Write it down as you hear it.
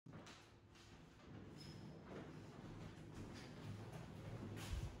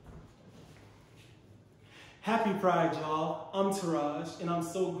Happy Pride, y'all. I'm Teraj, and I'm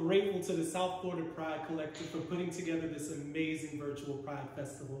so grateful to the South Florida Pride Collective for putting together this amazing virtual Pride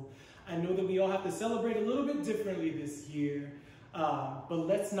Festival. I know that we all have to celebrate a little bit differently this year, but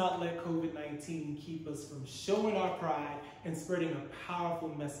let's not let COVID-19 keep us from showing our pride and spreading a powerful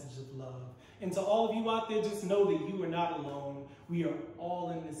message of love. And to all of you out there, just know that you are not alone. We are all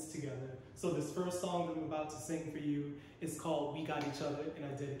in this together. So this first song that I'm about to sing for you is called We Got Each Other, and I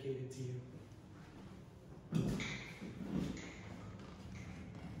dedicate it to you.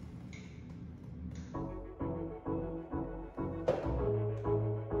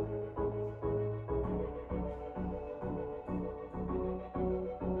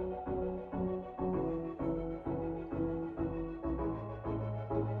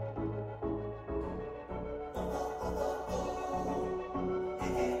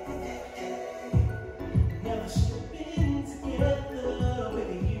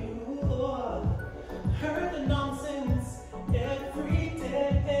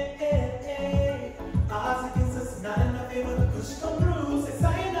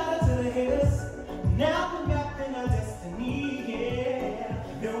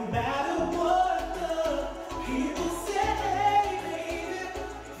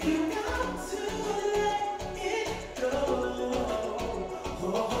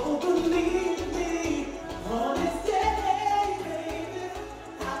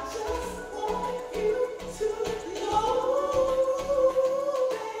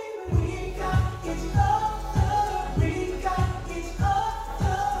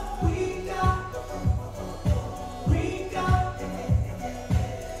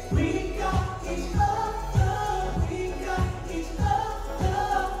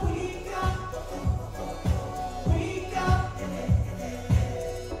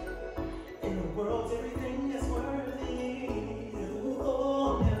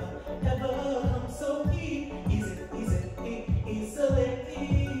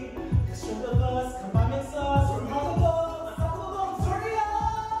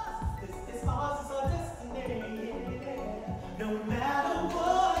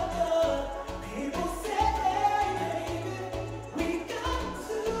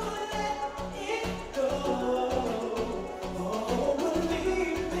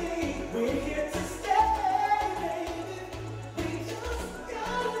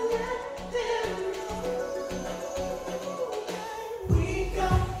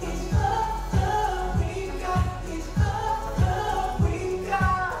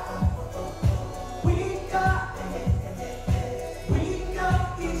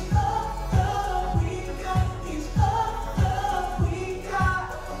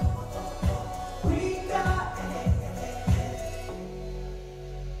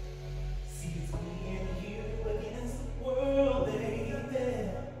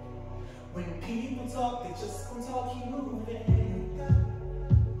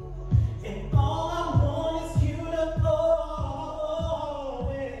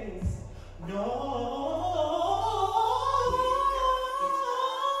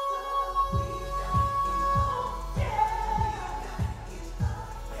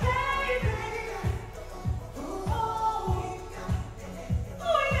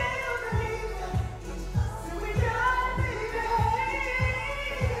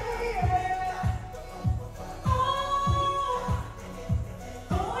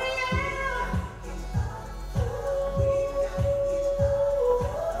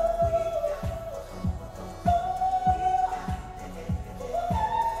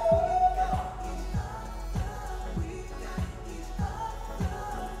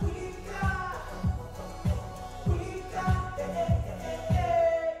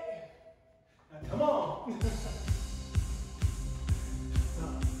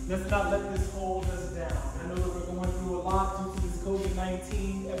 Let's not let this hold us down. I know that we're going through a lot due to this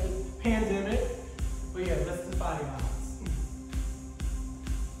COVID-19 pandemic, but yeah, let's defy the odds.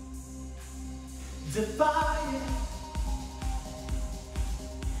 Defy it.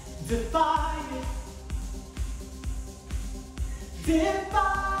 Defy it.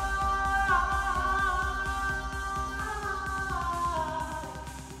 Defy.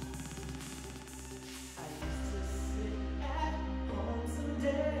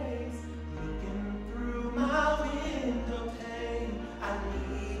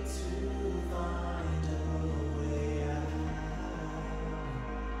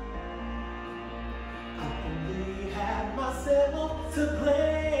 To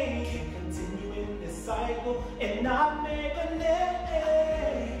blame, keep continuing this cycle and not make a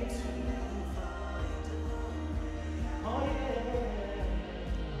name to find a way. Oh yeah.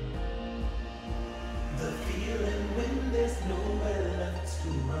 The feeling when there's nowhere left to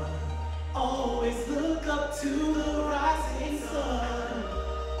run. Always look up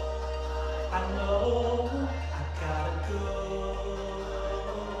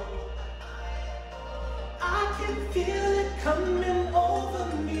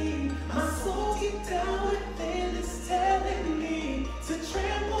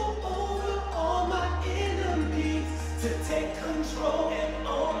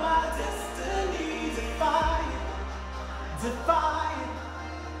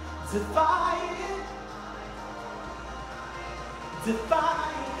defy it,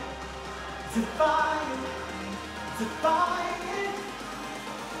 defy it, defy it, defy it.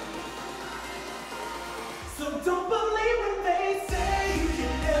 So don't believe when they say you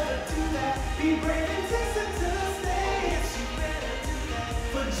can never do that. Be brave and take it to stay. Yes, you better do that.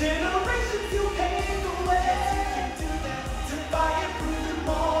 For generations you paved the way. Yes, you can do that. Defy it, prove them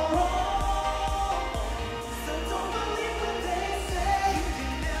all wrong. So don't believe when they say you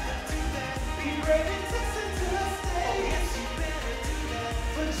can never do that. Be brave and take it to stay. Yes, you better do that.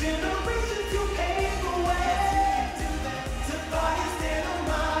 For generations you paved the way. Yes, you can do that. Defy it, stand on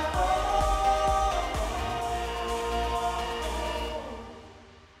my own.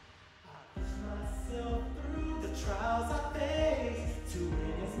 Trials I face, to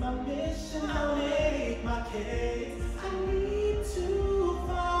win is my mission, I'll make my case. I need to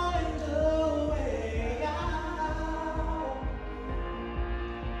find a way out.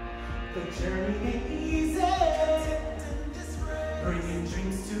 The journey ain't easy, bringing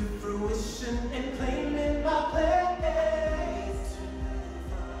dreams to fruition and claiming my place.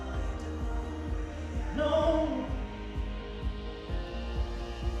 No,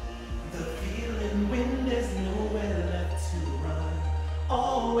 the feeling when there's nowhere left to run.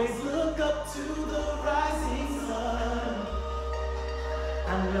 Always look up to the rising sun. I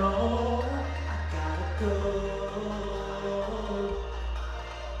know I gotta go.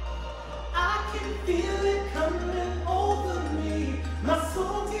 I can feel it coming over me. My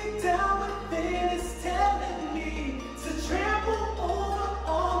soul deep down within is telling me to trample over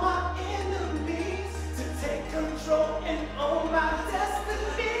all my enemies, to take control and own my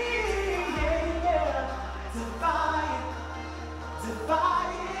destiny. Defy it, defy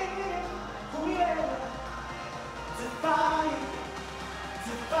it, oh yeah. Defy it,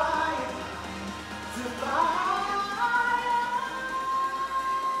 defy it, defy it.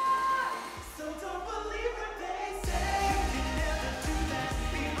 So don't believe what they say. You can never do that.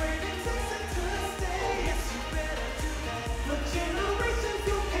 Be brave and take it to stay. Yes, you better do that. For generations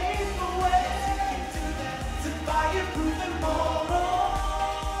you paved the way. Yes, you can do that. Defy it, prove them all wrong.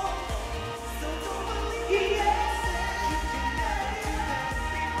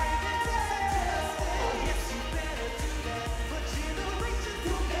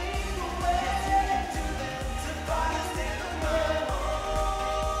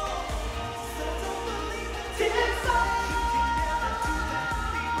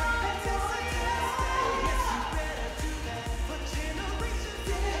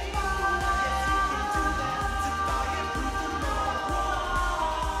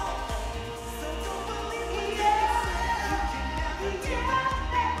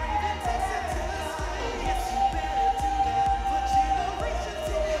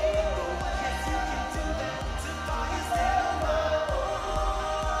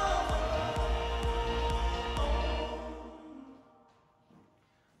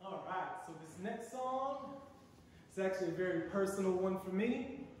 It's actually a very personal one for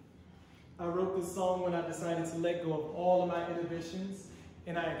me. I wrote this song when I decided to let go of all of my inhibitions,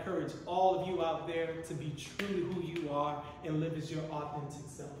 and I encourage all of you out there to be truly who you are and live as your authentic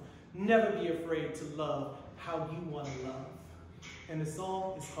self. Never be afraid to love how you want to love. And the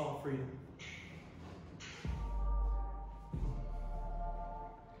song is called Freedom.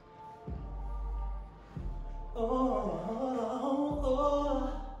 Oh,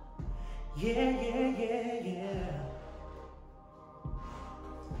 yeah.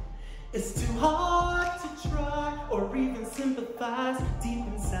 It's too hard to try or even sympathize deep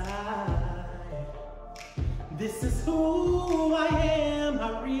inside. This is who I am.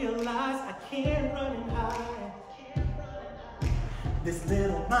 I realize I can't run and hide. This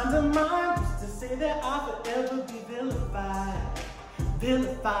little mind of mine used to say that I'll forever be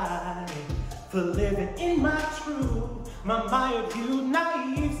vilified for living in my truth. My mind viewed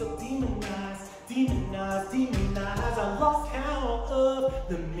naive, so demonized. I lost count of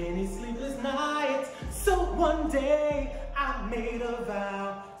the many sleepless nights. So one day I made a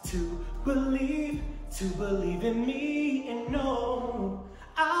vow to believe in me and know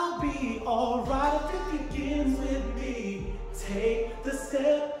I'll be alright if it begins with me. Take the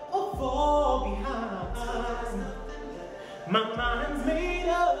step or fall behind. My mind's made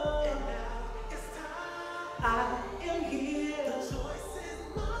up. I am here. The choice is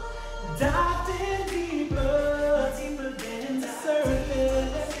mine. Dived in deeper than the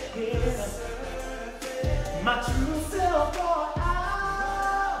surface. Yeah. My true self brought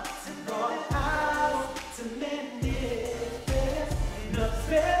out to manifest. Nothing's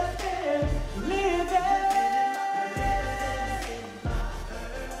better than living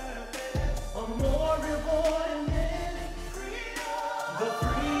a more rewarding than freedom. The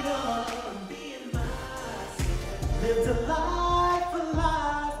freedom.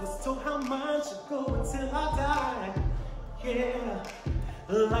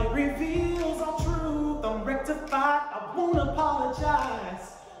 it reveals all truth. I'm rectified, I won't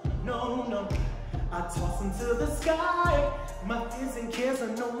apologize. No, no, I toss them to the sky. My fears and cares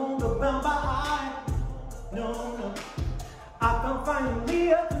are no longer bound by. No, no, I found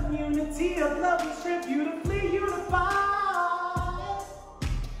finally a community of love and strength, beautifully unified.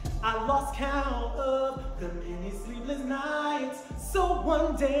 I lost count of the many sleepless nights. So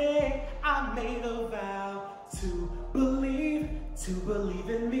one day I made a vow to believe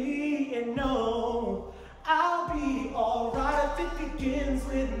in me and know I'll be alright if it begins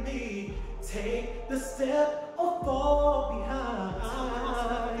with me. Take the step or fall behind.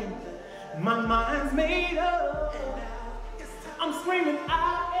 My mind's made up. I'm screaming,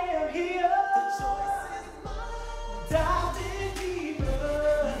 I am here. The choice is mine. Diving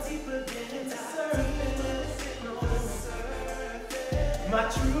deeper, deeper than the surface. My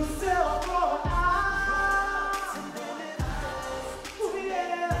true self brought out. Ooh,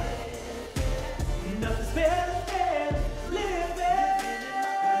 yeah. Nothing's better than living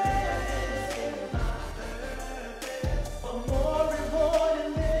a more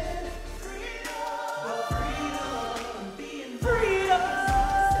rewarding than freedom.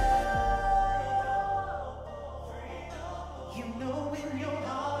 You know in your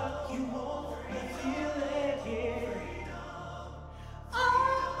heart you won't feel it here.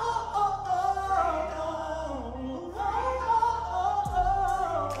 Oh, oh, oh, oh, oh, oh, oh.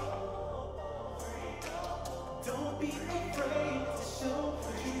 Don't be afraid to show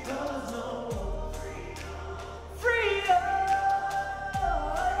true colors, no. Freedom.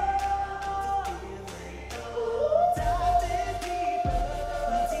 Dive in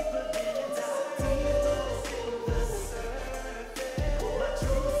deeper, deeper than the surface. My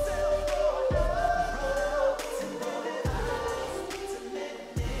true self brought out to let it out, to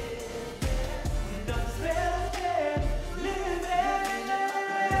let it in. Nothing's better than living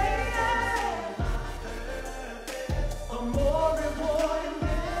a more rewarding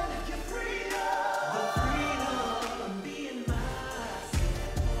than your freedom. The freedom of being myself,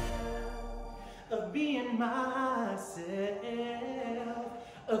 of being myself,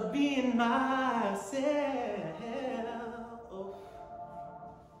 of being myself,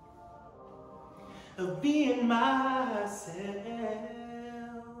 of being myself.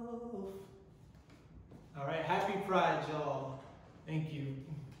 All right, happy Pride, y'all. Thank you.